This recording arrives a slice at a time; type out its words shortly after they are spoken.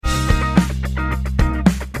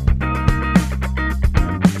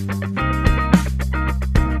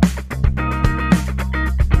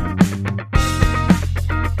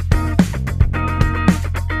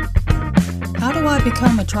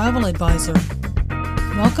travel advisor.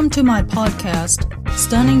 Welcome to my podcast,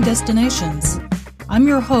 Stunning Destinations. I'm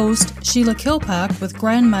your host, Sheila Kilpack with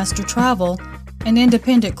Grandmaster Travel, an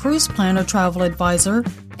independent cruise planner travel advisor,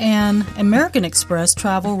 and American Express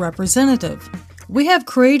travel representative. We have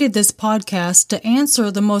created this podcast to answer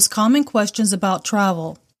the most common questions about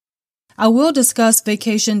travel. I will discuss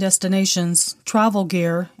vacation destinations, travel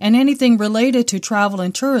gear, and anything related to travel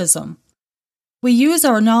and tourism. We use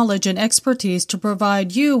our knowledge and expertise to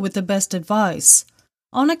provide you with the best advice.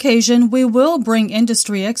 On occasion, we will bring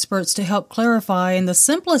industry experts to help clarify in the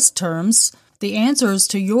simplest terms the answers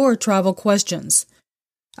to your travel questions.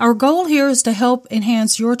 Our goal here is to help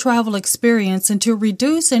enhance your travel experience and to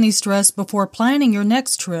reduce any stress before planning your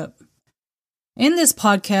next trip. In this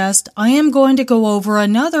podcast, I am going to go over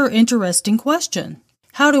another interesting question.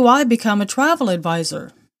 How do I become a travel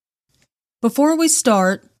advisor? Before we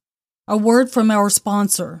start, a word from our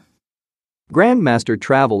sponsor. Grandmaster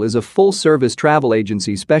Travel is a full-service travel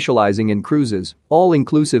agency specializing in cruises,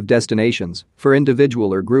 all-inclusive destinations, for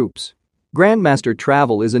individual or groups. Grandmaster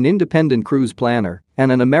Travel is an independent cruise planner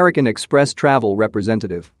and an American Express travel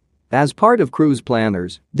representative. As part of Cruise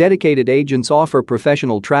Planners, dedicated agents offer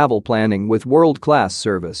professional travel planning with world-class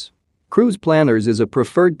service. Cruise Planners is a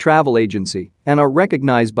preferred travel agency and are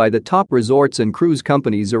recognized by the top resorts and cruise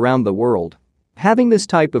companies around the world. Having this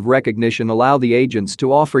type of recognition allow the agents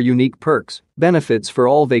to offer unique perks, benefits for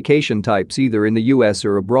all vacation types either in the US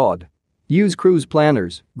or abroad. Use Cruise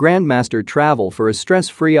Planners, Grandmaster Travel for a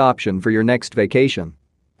stress-free option for your next vacation.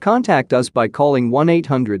 Contact us by calling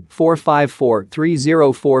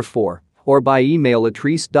 1-800-454-3044 or by email at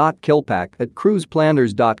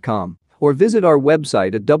reese.kilpack@cruiseplanners.com or visit our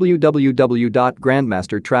website at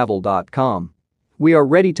www.grandmastertravel.com. We are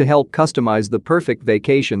ready to help customize the perfect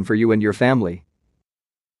vacation for you and your family.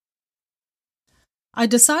 I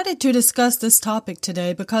decided to discuss this topic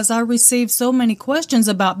today because I received so many questions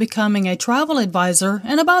about becoming a travel advisor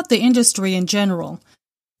and about the industry in general.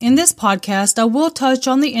 In this podcast, I will touch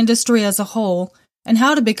on the industry as a whole and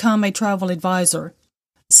how to become a travel advisor.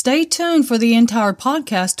 Stay tuned for the entire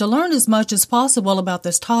podcast to learn as much as possible about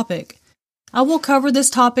this topic. I will cover this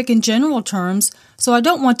topic in general terms, so I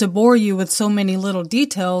don't want to bore you with so many little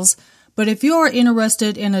details, but if you are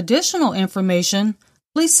interested in additional information,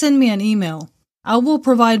 please send me an email. I will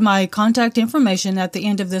provide my contact information at the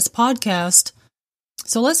end of this podcast.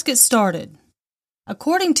 So let's get started.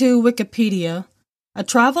 According to Wikipedia, a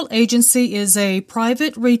travel agency is a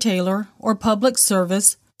private retailer or public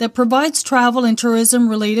service that provides travel and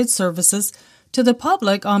tourism-related services to the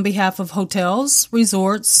public on behalf of hotels,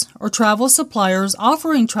 resorts, or travel suppliers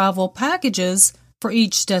offering travel packages for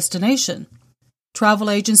each destination. Travel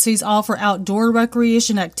agencies offer outdoor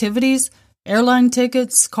recreation activities, airline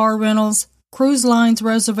tickets, car rentals, cruise lines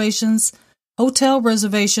reservations, hotel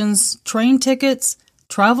reservations, train tickets,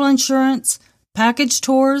 travel insurance, package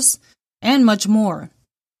tours, and much more.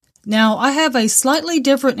 Now, I have a slightly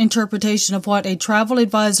different interpretation of what a travel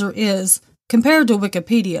advisor is compared to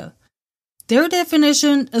Wikipedia. Their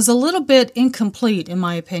definition is a little bit incomplete, in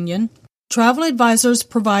my opinion. Travel advisors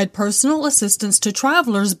provide personal assistance to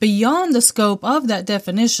travelers beyond the scope of that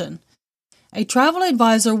definition. A travel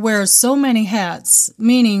advisor wears so many hats,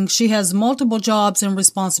 meaning she has multiple jobs and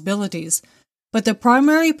responsibilities, but the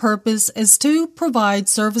primary purpose is to provide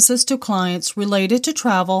services to clients related to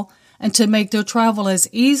travel and to make their travel as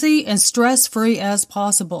easy and stress-free as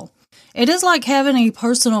possible. It is like having a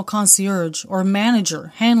personal concierge or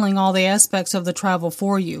manager handling all the aspects of the travel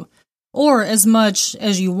for you, or as much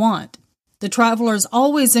as you want. The traveler is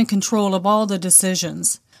always in control of all the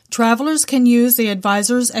decisions. Travelers can use the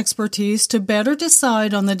advisor's expertise to better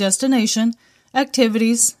decide on the destination,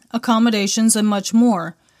 activities, accommodations, and much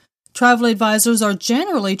more. Travel advisors are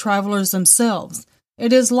generally travelers themselves.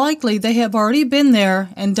 It is likely they have already been there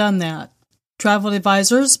and done that. Travel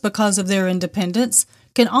advisors, because of their independence,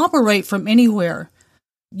 can operate from anywhere.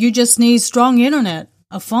 You just need strong internet,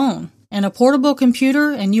 a phone, and a portable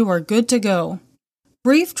computer, and you are good to go.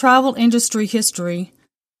 Brief travel industry history.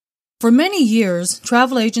 For many years,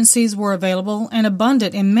 travel agencies were available and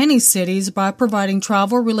abundant in many cities by providing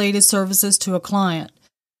travel-related services to a client.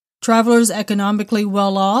 Travelers economically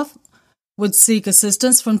well-off would seek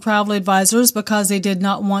assistance from travel advisors because they did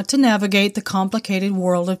not want to navigate the complicated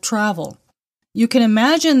world of travel. You can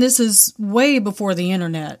imagine this is way before the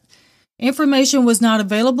internet. Information was not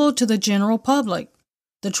available to the general public.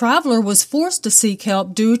 The traveler was forced to seek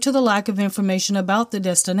help due to the lack of information about the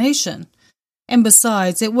destination. And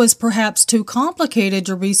besides, it was perhaps too complicated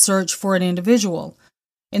to research for an individual.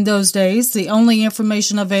 In those days, the only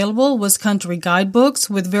information available was country guidebooks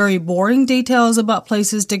with very boring details about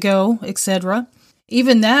places to go, etc.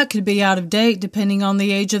 Even that could be out of date depending on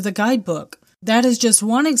the age of the guidebook. That is just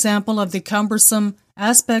one example of the cumbersome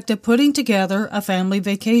aspect of putting together a family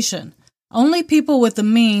vacation. Only people with the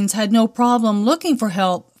means had no problem looking for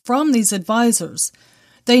help from these advisors.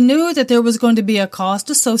 They knew that there was going to be a cost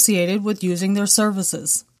associated with using their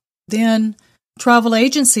services. Then, travel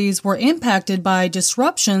agencies were impacted by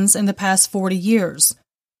disruptions in the past 40 years.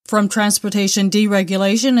 From transportation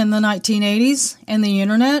deregulation in the 1980s and the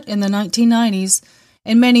internet in the 1990s,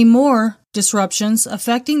 and many more disruptions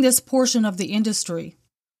affecting this portion of the industry.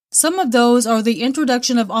 Some of those are the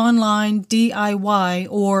introduction of online DIY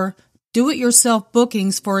or do-it-yourself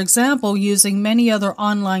bookings, for example, using many other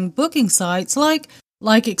online booking sites like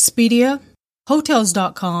Expedia,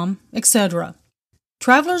 Hotels.com, etc.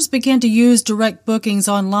 Travelers began to use direct bookings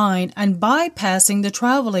online and bypassing the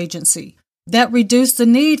travel agency. That reduced the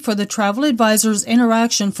need for the travel advisor's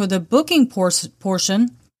interaction for the booking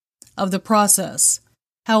portion of the process.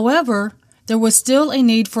 However, there was still a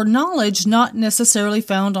need for knowledge not necessarily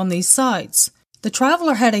found on these sites. The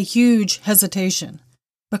traveler had a huge hesitation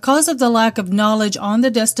because of the lack of knowledge on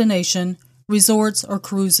the destination, resorts, or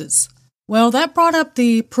cruises. Well, that brought up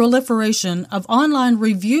the proliferation of online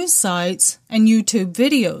review sites and YouTube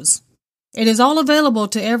videos. It is all available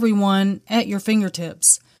to everyone at your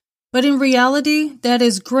fingertips. But in reality, that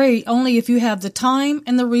is great only if you have the time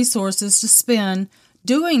and the resources to spend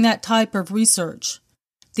doing that type of research.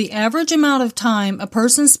 The average amount of time a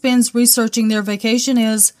person spends researching their vacation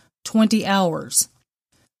is 20 hours.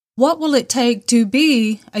 What will it take to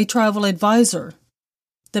be a travel advisor?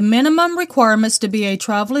 The minimum requirements to be a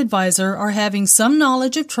travel advisor are having some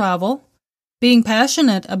knowledge of travel, being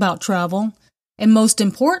passionate about travel, and most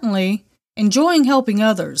importantly, enjoying helping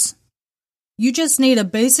others. You just need a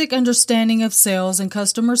basic understanding of sales and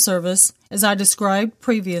customer service, as I described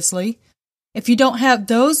previously. If you don't have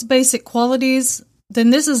those basic qualities,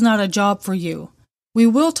 then this is not a job for you. We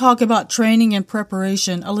will talk about training and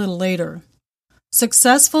preparation a little later.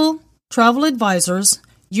 Successful travel advisors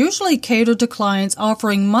usually cater to clients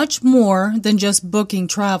offering much more than just booking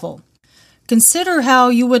travel. Consider how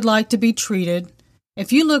you would like to be treated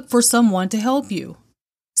if you look for someone to help you.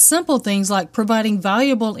 Simple things like providing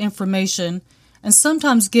valuable information and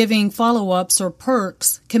sometimes giving follow-ups or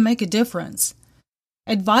perks can make a difference.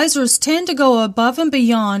 Advisors tend to go above and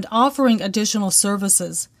beyond offering additional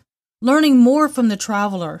services, learning more from the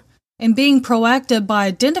traveler, and being proactive by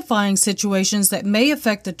identifying situations that may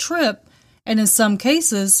affect the trip and in some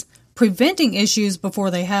cases, preventing issues before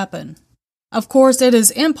they happen. Of course, it is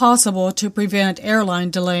impossible to prevent airline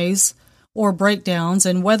delays or breakdowns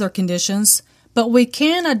and weather conditions, but we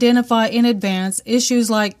can identify in advance issues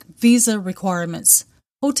like visa requirements,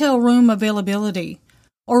 hotel room availability,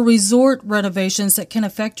 or resort renovations that can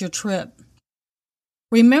affect your trip.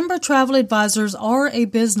 Remember, travel advisors are a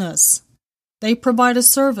business. They provide a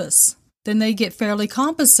service, then they get fairly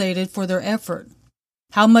compensated for their effort.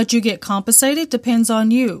 How much you get compensated depends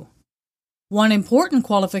on you. One important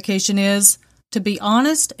qualification is to be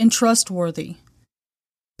honest and trustworthy.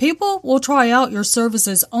 People will try out your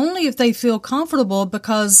services only if they feel comfortable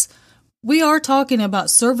because we are talking about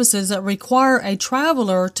services that require a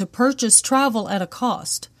traveler to purchase travel at a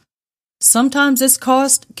cost. Sometimes this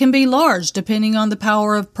cost can be large depending on the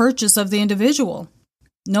power of purchase of the individual.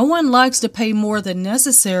 No one likes to pay more than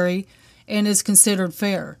necessary and is considered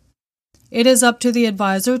fair. It is up to the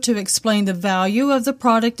advisor to explain the value of the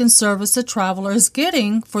product and service the traveler is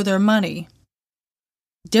getting for their money.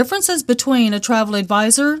 Differences between a travel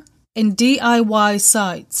advisor and DIY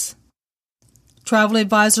sites. Travel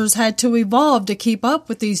advisors had to evolve to keep up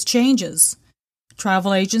with these changes.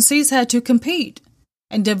 Travel agencies had to compete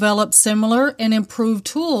and develop similar and improved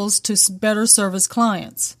tools to better service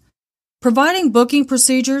clients. Providing booking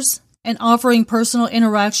procedures and offering personal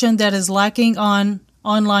interaction that is lacking on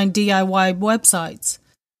online DIY websites.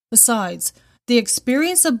 Besides, the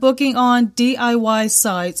experience of booking on DIY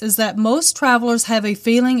sites is that most travelers have a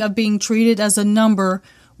feeling of being treated as a number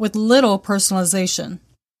with little personalization.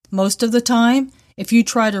 Most of the time, if you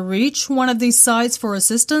try to reach one of these sites for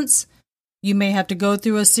assistance, you may have to go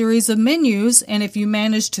through a series of menus, and if you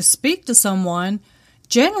manage to speak to someone,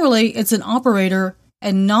 generally it's an operator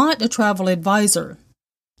and not a travel advisor.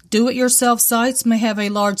 Do-it-yourself sites may have a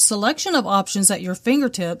large selection of options at your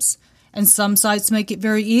fingertips, and some sites make it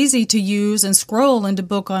very easy to use and scroll and to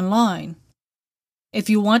book online. If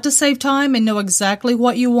you want to save time and know exactly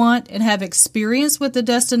what you want and have experience with the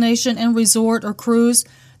destination and resort or cruise,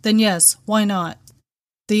 then yes, why not?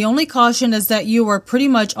 The only caution is that you are pretty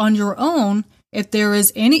much on your own if there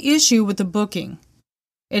is any issue with the booking.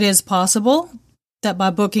 It is possible, that by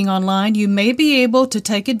booking online, you may be able to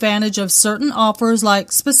take advantage of certain offers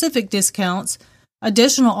like specific discounts,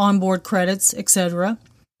 additional onboard credits, etc.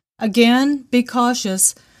 Again, be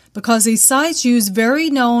cautious because these sites use very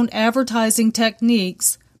known advertising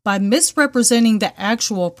techniques by misrepresenting the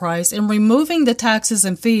actual price and removing the taxes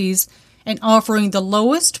and fees and offering the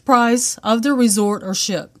lowest price of the resort or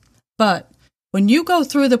ship. But when you go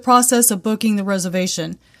through the process of booking the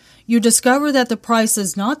reservation, you discover that the price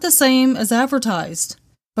is not the same as advertised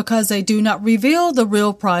because they do not reveal the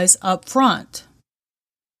real price up front.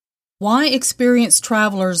 Why experienced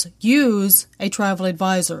travelers use a travel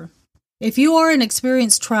advisor? If you are an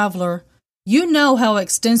experienced traveler, you know how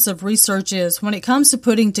extensive research is when it comes to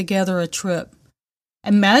putting together a trip.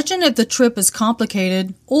 Imagine if the trip is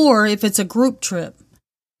complicated or if it's a group trip.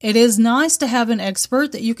 It is nice to have an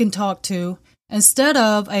expert that you can talk to instead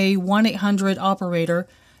of a 1-800 operator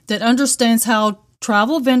that understands how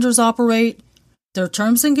travel vendors operate, their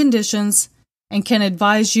terms and conditions, and can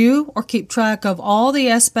advise you or keep track of all the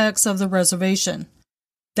aspects of the reservation.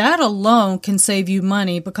 That alone can save you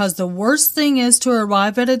money because the worst thing is to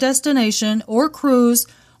arrive at a destination or cruise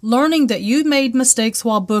learning that you made mistakes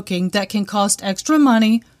while booking that can cost extra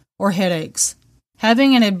money or headaches.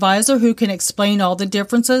 Having an advisor who can explain all the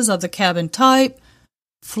differences of the cabin type,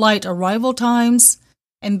 flight arrival times,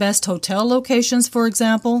 and best hotel locations, for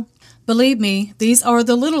example. Believe me, these are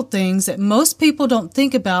the little things that most people don't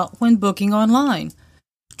think about when booking online.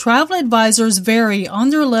 Travel advisors vary on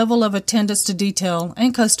their level of attendance to detail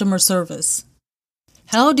and customer service.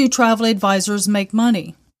 How do travel advisors make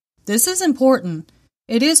money? This is important.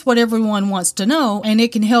 It is what everyone wants to know, and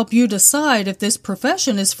it can help you decide if this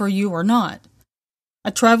profession is for you or not.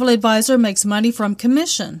 A travel advisor makes money from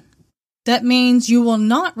commission. That means you will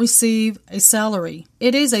not receive a salary.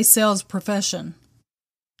 It is a sales profession.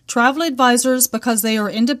 Travel advisors, because they are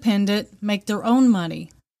independent, make their own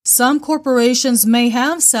money. Some corporations may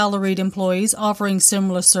have salaried employees offering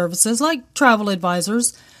similar services like travel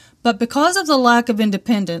advisors, but because of the lack of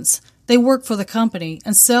independence, they work for the company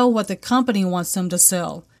and sell what the company wants them to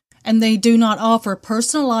sell, and they do not offer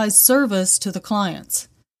personalized service to the clients.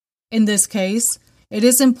 In this case, it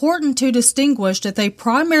is important to distinguish that they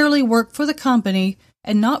primarily work for the company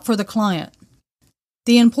and not for the client.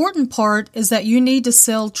 The important part is that you need to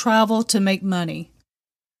sell travel to make money.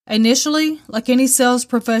 Initially, like any sales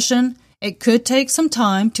profession, it could take some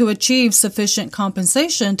time to achieve sufficient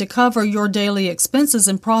compensation to cover your daily expenses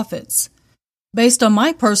and profits. Based on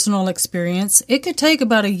my personal experience, it could take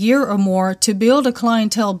about a year or more to build a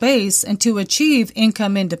clientele base and to achieve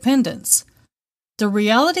income independence. The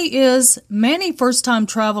reality is, many first-time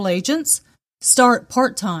travel agents start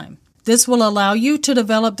part-time. This will allow you to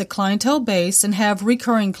develop the clientele base and have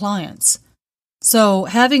recurring clients. So,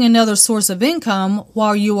 having another source of income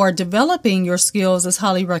while you are developing your skills is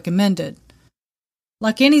highly recommended.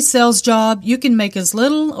 Like any sales job, you can make as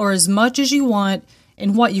little or as much as you want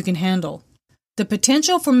and what you can handle. The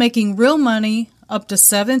potential for making real money, up to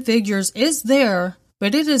 7 figures, is there,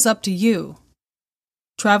 but it is up to you.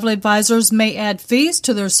 Travel advisors may add fees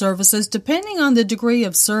to their services depending on the degree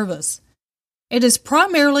of service. It is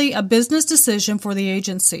primarily a business decision for the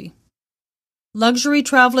agency. Luxury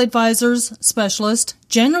travel advisors, specialists,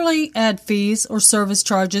 generally add fees or service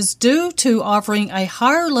charges due to offering a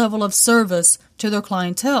higher level of service to their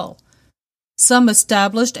clientele. Some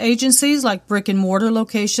established agencies, like brick-and-mortar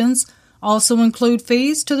locations, also include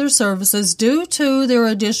fees to their services due to their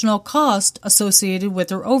additional cost associated with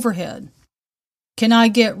their overhead. Can I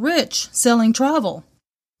get rich selling travel?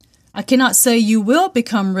 I cannot say you will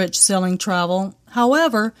become rich selling travel.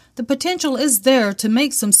 However, the potential is there to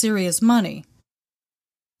make some serious money.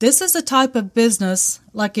 This is a type of business,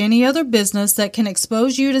 like any other business, that can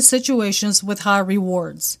expose you to situations with high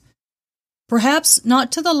rewards. Perhaps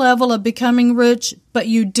not to the level of becoming rich, but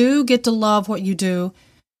you do get to love what you do,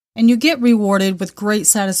 and you get rewarded with great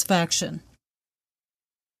satisfaction.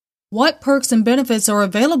 What perks and benefits are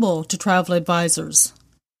available to travel advisors?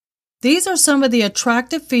 These are some of the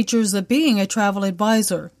attractive features of being a travel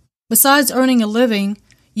advisor. Besides earning a living,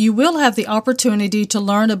 you will have the opportunity to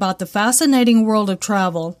learn about the fascinating world of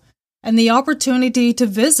travel and the opportunity to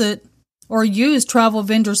visit or use travel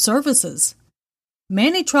vendor services.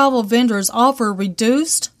 Many travel vendors offer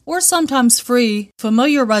reduced or sometimes free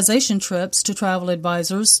familiarization trips to travel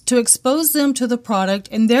advisors to expose them to the product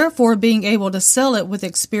and therefore being able to sell it with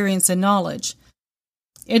experience and knowledge.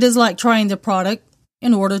 It is like trying the product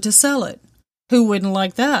in order to sell it. Who wouldn't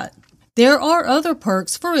like that? There are other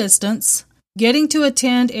perks, for instance, getting to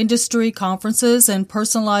attend industry conferences and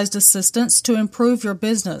personalized assistance to improve your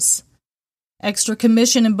business. Extra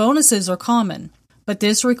commission and bonuses are common, but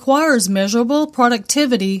this requires measurable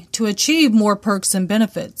productivity to achieve more perks and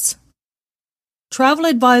benefits. Travel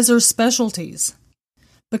advisor specialties.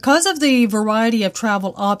 Because of the variety of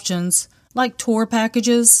travel options, like tour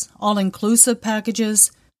packages, all-inclusive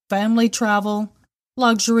packages, family travel,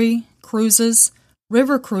 luxury, cruises,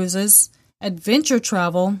 river cruises, adventure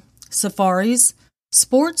travel, safaris,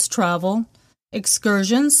 sports travel,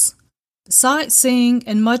 excursions, sightseeing,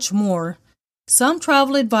 and much more, some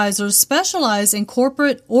travel advisors specialize in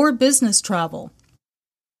corporate or business travel.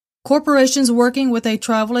 Corporations working with a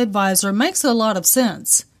travel advisor makes a lot of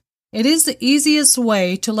sense. It is the easiest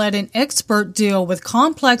way to let an expert deal with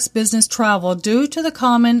complex business travel due to the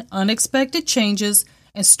common unexpected changes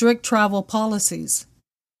and strict travel policies.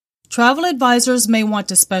 Travel advisors may want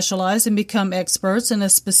to specialize and become experts in a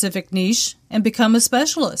specific niche and become a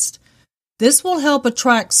specialist. This will help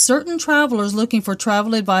attract certain travelers looking for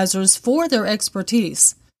travel advisors for their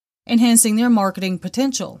expertise, enhancing their marketing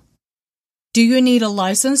potential. Do you need a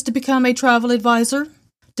license to become a travel advisor?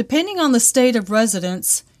 Depending on the state of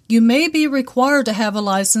residence, you may be required to have a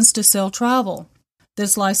license to sell travel.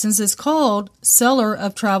 This license is called Seller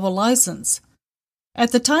of Travel License.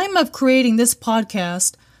 At the time of creating this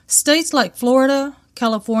podcast, states like Florida,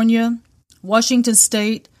 California, Washington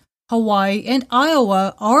State, Hawaii, and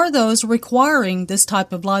Iowa are those requiring this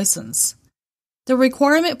type of license. The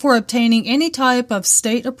requirement for obtaining any type of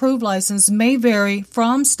state-approved license may vary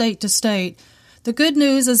from state to state. The good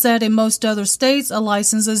news is that in most other states, a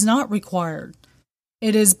license is not required.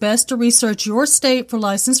 It is best to research your state for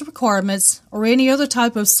license requirements or any other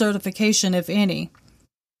type of certification, if any.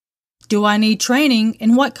 Do I need training,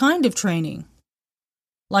 and what kind of training?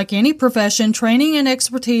 Like any profession, training and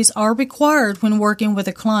expertise are required when working with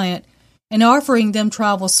a client and offering them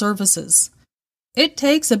travel services. It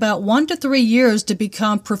takes about 1 to 3 years to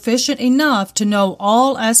become proficient enough to know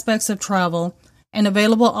all aspects of travel and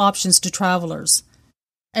available options to travelers.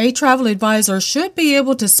 A travel advisor should be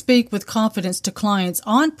able to speak with confidence to clients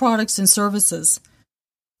on products and services.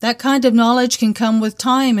 That kind of knowledge can come with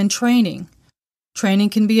time and training. Training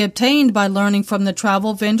can be obtained by learning from the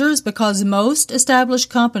travel vendors because most established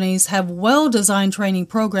companies have well-designed training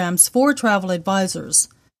programs for travel advisors.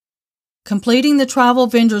 Completing the travel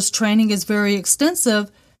vendor's training is very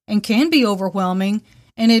extensive and can be overwhelming,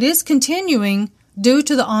 and it is continuing due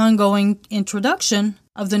to the ongoing introduction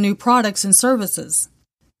of the new products and services.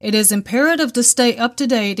 It is imperative to stay up to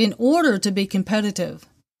date in order to be competitive.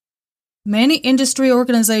 Many industry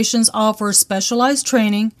organizations offer specialized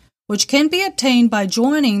training, which can be obtained by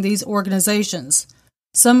joining these organizations.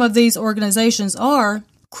 Some of these organizations are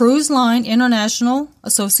Cruise Line International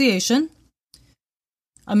Association,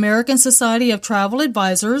 American Society of Travel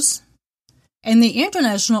Advisors, and the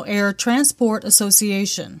International Air Transport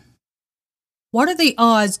Association. What are the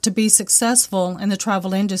odds to be successful in the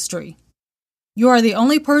travel industry? You are the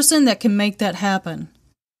only person that can make that happen.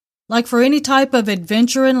 Like for any type of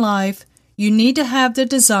adventure in life, you need to have the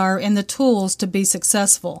desire and the tools to be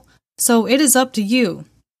successful. So it is up to you.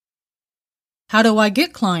 How do I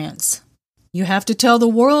get clients? You have to tell the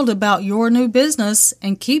world about your new business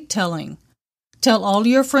and keep telling. Tell all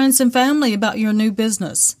your friends and family about your new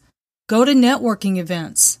business. Go to networking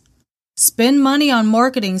events. Spend money on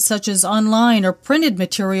marketing such as online or printed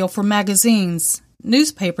material for magazines,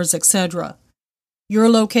 newspapers, etc. Your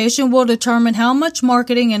location will determine how much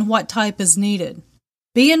marketing and what type is needed.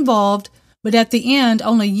 Be involved, but at the end,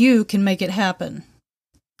 only you can make it happen.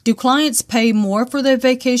 Do clients pay more for their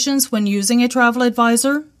vacations when using a travel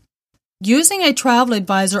advisor? Using a travel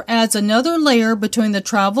advisor adds another layer between the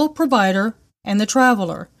travel provider and the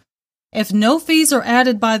traveler. If no fees are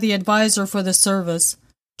added by the advisor for the service,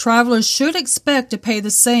 travelers should expect to pay the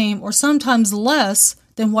same or sometimes less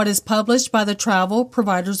than what is published by the travel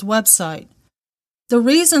provider's website. The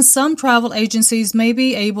reason some travel agencies may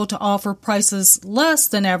be able to offer prices less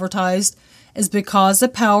than advertised is because the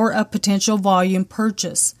power of potential volume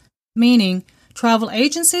purchase, meaning travel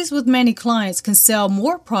agencies with many clients can sell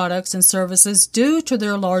more products and services due to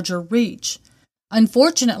their larger reach.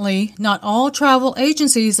 Unfortunately, not all travel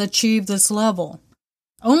agencies achieve this level.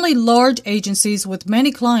 Only large agencies with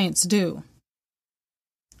many clients do.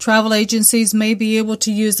 Travel agencies may be able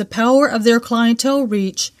to use the power of their clientele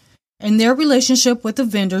reach and their relationship with the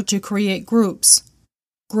vendor to create groups.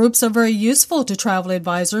 Groups are very useful to travel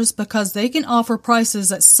advisors because they can offer prices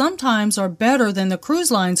that sometimes are better than the cruise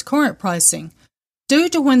line's current pricing. Due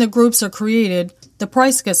to when the groups are created, the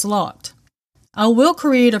price gets locked. I will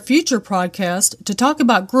create a future podcast to talk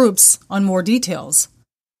about groups on more details.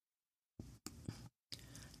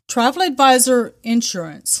 Travel advisor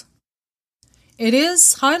insurance. It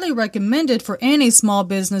is highly recommended for any small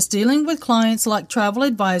business dealing with clients like travel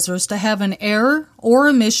advisors to have an error or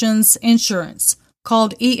omissions insurance,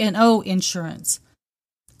 called E&O insurance.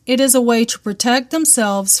 It is a way to protect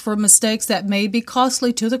themselves from mistakes that may be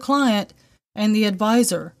costly to the client and the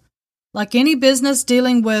advisor. Like any business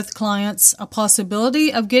dealing with clients, a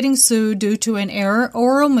possibility of getting sued due to an error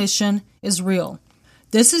or omission is real.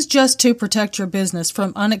 This is just to protect your business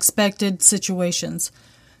from unexpected situations.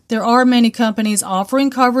 There are many companies offering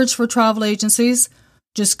coverage for travel agencies.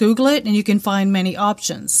 Just Google it and you can find many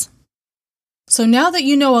options. So now that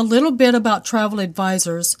you know a little bit about travel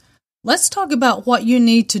advisors, let's talk about what you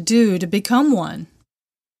need to do to become one.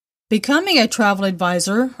 Becoming a travel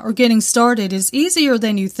advisor or getting started is easier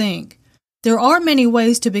than you think. There are many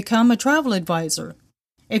ways to become a travel advisor.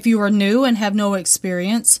 If you are new and have no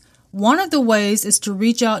experience, one of the ways is to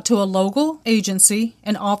reach out to a local agency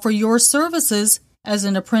and offer your services as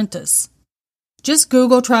an apprentice. Just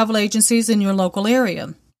Google travel agencies in your local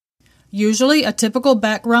area. Usually, a typical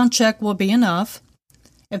background check will be enough.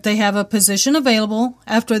 If they have a position available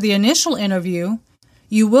after the initial interview,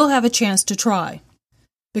 you will have a chance to try.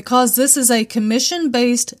 Because this is a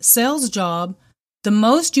commission-based sales job, the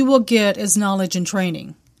most you will get is knowledge and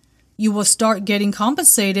training. You will start getting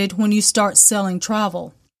compensated when you start selling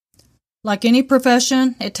travel. Like any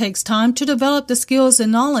profession, it takes time to develop the skills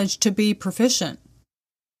and knowledge to be proficient.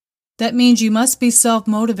 That means you must be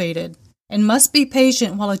self-motivated and must be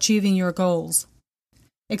patient while achieving your goals.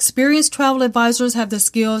 Experienced travel advisors have the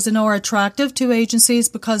skills and are attractive to agencies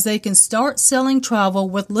because they can start selling travel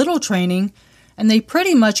with little training and they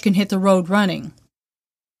pretty much can hit the road running.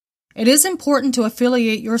 It is important to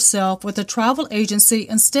affiliate yourself with a travel agency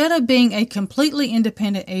instead of being a completely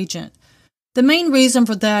independent agent. The main reason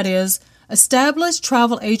for that is established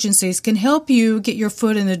travel agencies can help you get your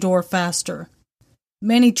foot in the door faster.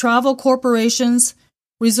 Many travel corporations,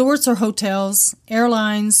 resorts or hotels,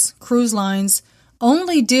 airlines, cruise lines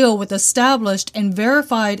only deal with established and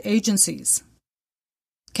verified agencies.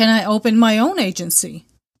 Can I open my own agency?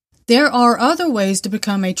 There are other ways to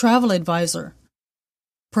become a travel advisor.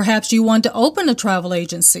 Perhaps you want to open a travel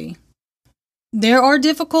agency. There are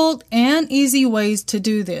difficult and easy ways to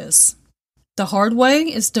do this. The hard way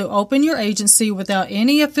is to open your agency without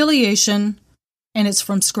any affiliation, and it's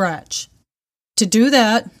from scratch. To do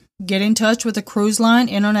that, get in touch with the Cruise Line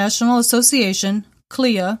International Association,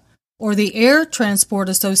 CLIA, or the Air Transport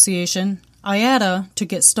Association, IATA, to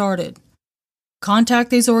get started. Contact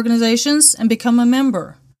these organizations and become a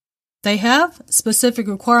member. They have specific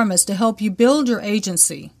requirements to help you build your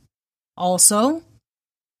agency. Also,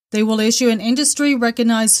 they will issue an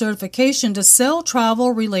industry-recognized certification to sell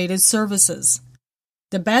travel-related services.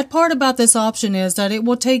 The bad part about this option is that it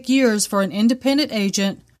will take years for an independent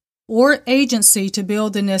agent or agency to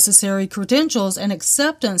build the necessary credentials and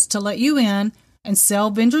acceptance to let you in and sell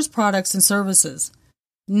vendors' products and services.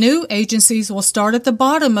 New agencies will start at the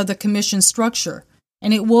bottom of the commission structure,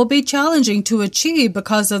 and it will be challenging to achieve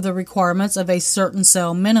because of the requirements of a certain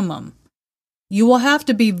sale minimum. You will have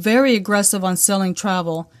to be very aggressive on selling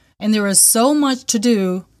travel, and there is so much to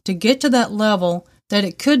do to get to that level that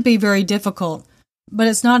it could be very difficult, but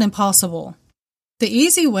it's not impossible. The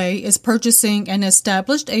easy way is purchasing an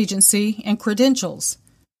established agency and credentials.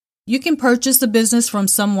 You can purchase the business from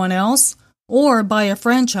someone else or buy a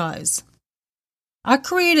franchise. I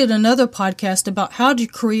created another podcast about how to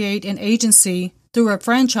create an agency through a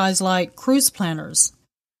franchise like Cruise Planners.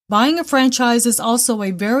 Buying a franchise is also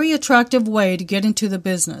a very attractive way to get into the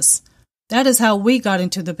business. That is how we got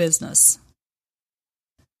into the business.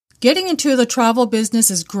 Getting into the travel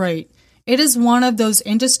business is great. It is one of those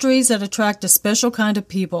industries that attract a special kind of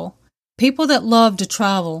people that love to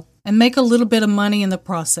travel and make a little bit of money in the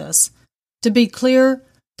process. To be clear,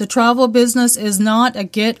 the travel business is not a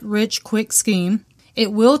get-rich-quick scheme.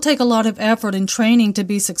 It will take a lot of effort and training to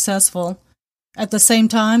be successful. At the same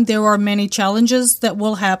time, there are many challenges that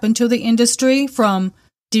will happen to the industry, from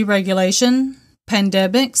deregulation,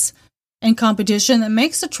 pandemics, and competition that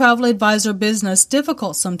makes the travel advisor business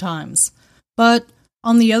difficult sometimes. But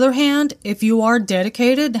on the other hand, if you are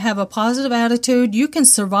dedicated and have a positive attitude, you can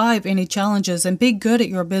survive any challenges and be good at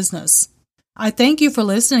your business. I thank you for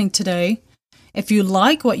listening today. If you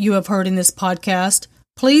like what you have heard in this podcast,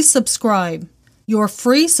 please subscribe. Your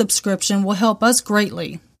free subscription will help us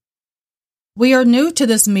greatly. We are new to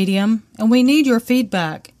this medium, and we need your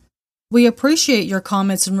feedback. We appreciate your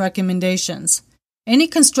comments and recommendations. Any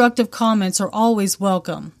constructive comments are always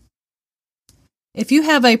welcome. If you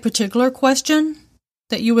have a particular question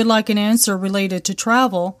that you would like an answer related to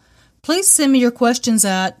travel, please send me your questions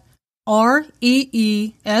at reese.killp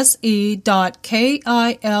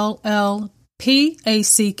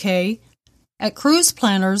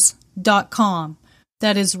reese.pack@cruiseplanners.com.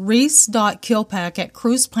 That is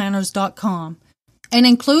reese.kilpack@cruiseplanners.com. And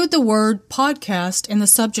include the word podcast in the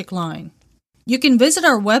subject line. You can visit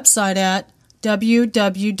our website at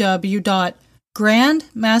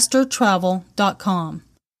www.grandmastertravel.com.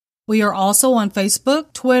 We are also on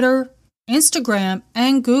Facebook, Twitter, Instagram,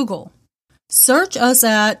 and Google. Search us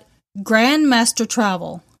at Grandmaster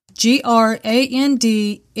Travel,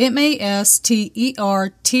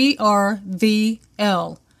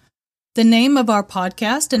 GRANDMASTERTRVL. The name of our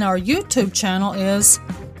podcast and our YouTube channel is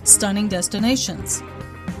Stunning Destinations.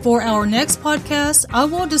 For our next podcast, I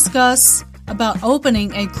will discuss about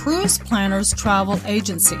opening a Cruise Planners travel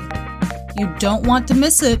agency. You don't want to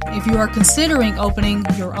miss it if you are considering opening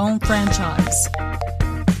your own franchise.